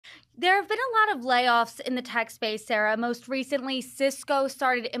There have been a lot of layoffs in the tech space, Sarah. Most recently, Cisco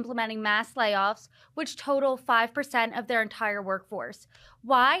started implementing mass layoffs, which total 5% of their entire workforce.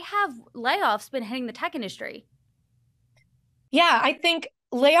 Why have layoffs been hitting the tech industry? Yeah, I think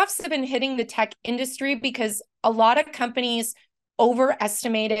layoffs have been hitting the tech industry because a lot of companies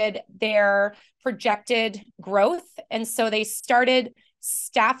overestimated their projected growth. And so they started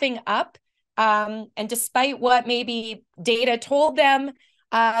staffing up. And despite what maybe data told them,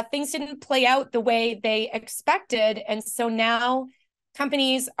 things didn't play out the way they expected. And so now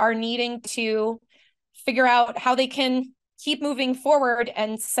companies are needing to figure out how they can keep moving forward.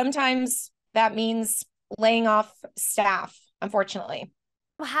 And sometimes that means laying off staff, unfortunately.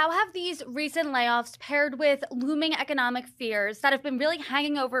 How have these recent layoffs, paired with looming economic fears that have been really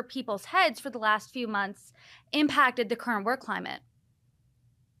hanging over people's heads for the last few months, impacted the current work climate?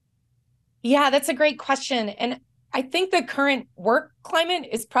 Yeah, that's a great question. And I think the current work climate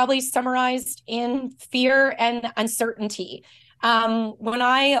is probably summarized in fear and uncertainty. When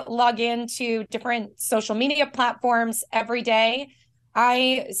I log into different social media platforms every day,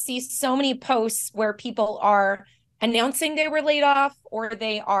 I see so many posts where people are announcing they were laid off or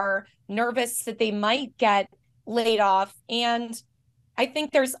they are nervous that they might get laid off. And I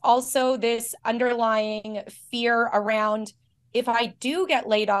think there's also this underlying fear around if I do get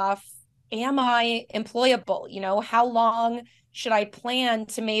laid off, am I employable? How long should I plan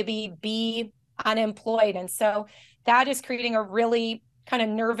to maybe be unemployed? And so that is creating a really kind of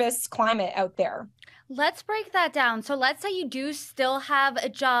nervous climate out there. Let's break that down. So, let's say you do still have a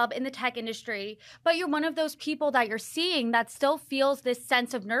job in the tech industry, but you're one of those people that you're seeing that still feels this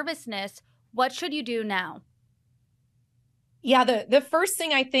sense of nervousness. What should you do now? Yeah, the first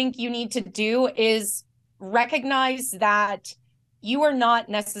thing I think you need to do is recognize that you are not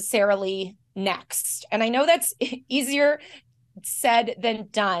necessarily next. And I know that's easier said than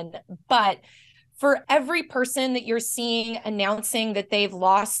done, but for every person that you're seeing announcing that they've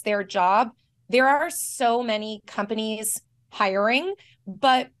lost their job, there are so many companies hiring.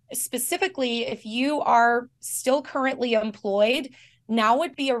 But specifically, if you are still currently employed, now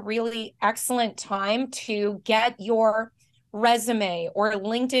would be a really excellent time to get your resume or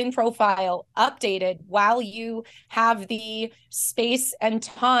LinkedIn profile updated while you have the space and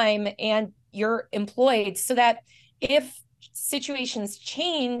time and you're employed so that if situations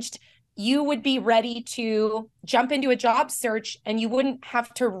changed, you would be ready to jump into a job search and you wouldn't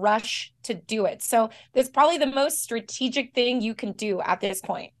have to rush to do it. So that's probably the most strategic thing you can do at this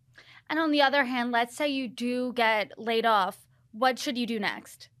point. And on the other hand, let's say you do get laid off. What should you do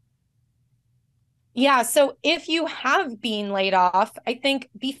next? Yeah. So if you have been laid off, I think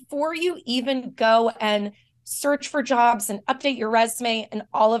before you even go and search for jobs and update your resume and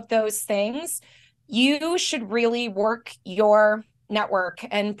all of those things, you should really work your network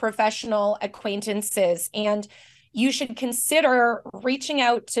and professional acquaintances. And you should consider reaching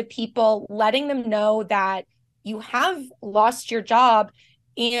out to people, letting them know that you have lost your job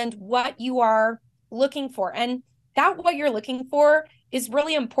and what you are looking for. And that what you're looking for is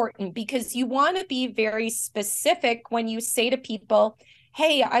really important because you want to be very specific when you say to people,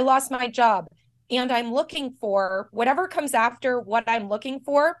 hey, I lost my job and I'm looking for whatever comes after what I'm looking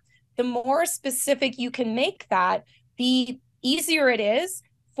for. The more specific you can make that, the easier it is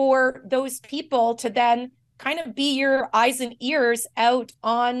for those people to then kind of be your eyes and ears out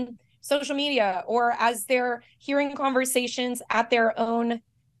on social media or as they're hearing conversations at their own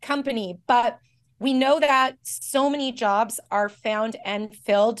company. But we know that so many jobs are found and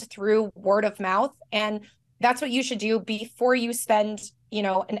filled through word of mouth. And that's what you should do before you spend,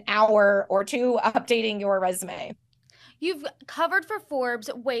 an hour or two updating your resume. You've covered for Forbes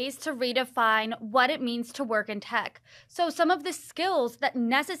ways to redefine what it means to work in tech. So some of the skills that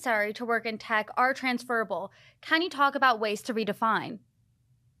necessary to work in tech are transferable. Can you talk about ways to redefine?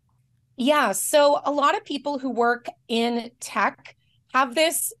 Yeah. So a lot of people who work in tech have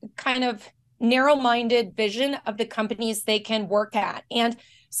this kind of narrow-minded vision of the companies they can work at. And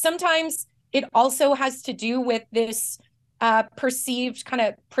sometimes it also has to do with this perceived kind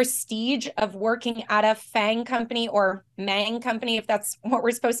of prestige of working at a FANG company or MANG company, if that's what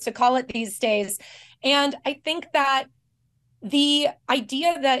we're supposed to call it these days. And I think that the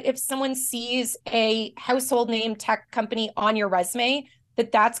idea that if someone sees a household name tech company on your resume,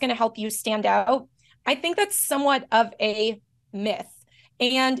 that that's going to help you stand out, I think that's somewhat of a myth.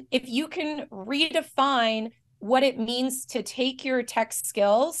 And if you can redefine what it means to take your tech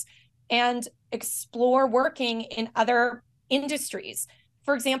skills and explore working in other industries,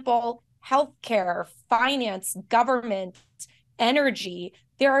 for example, healthcare, finance, government, energy,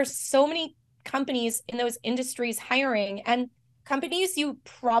 there are so many companies in those industries hiring, and companies you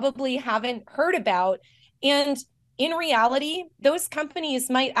probably haven't heard about. And in reality, those companies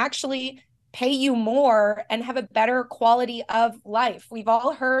might actually pay you more and have a better quality of life. We've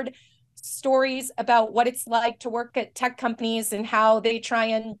all heard stories about what it's like to work at tech companies and how they try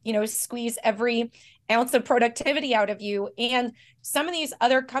and, squeeze every ounce of productivity out of you. And some of these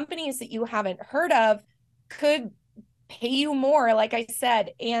other companies that you haven't heard of could pay you more, like I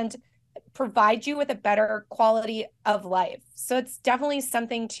said, and provide you with a better quality of life. So it's definitely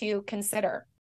something to consider.